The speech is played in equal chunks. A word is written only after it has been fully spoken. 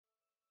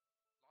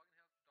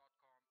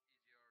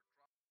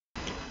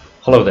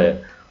Hello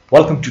there,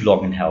 welcome to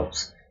Login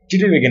Helps.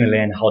 Today we're going to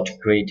learn how to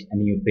create a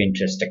new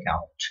Pinterest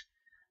account.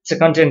 It's a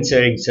content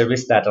sharing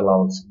service that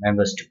allows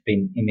members to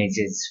pin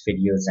images,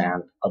 videos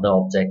and other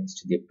objects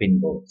to their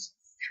pin boards.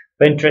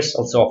 Pinterest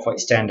also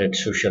offers standard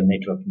social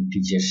networking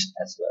features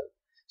as well.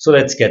 So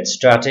let's get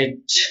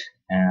started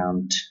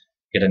and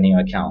get a new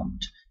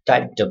account.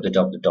 Type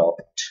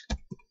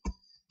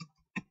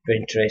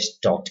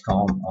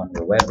www.pinterest.com on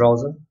your web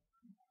browser.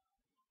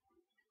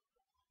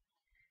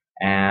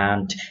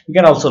 And you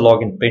can also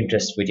log in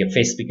Pinterest with your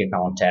Facebook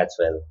account as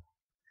well.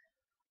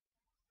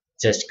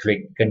 Just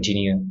click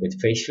continue with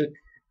Facebook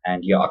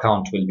and your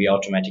account will be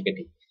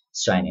automatically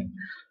signed in.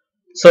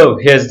 So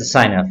here's the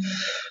sign up.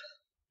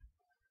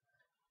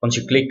 Once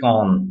you click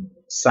on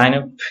sign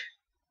up,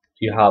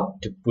 you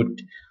have to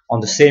put on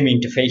the same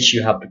interface,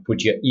 you have to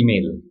put your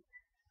email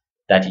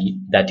that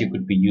you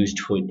could be used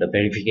for the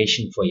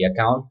verification for your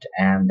account,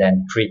 and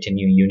then create a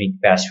new unique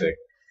password.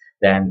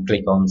 Then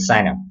click on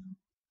sign up.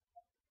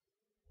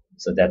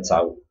 So that's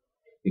how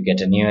you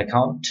get a new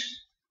account.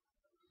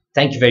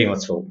 Thank you very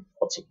much for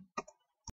watching.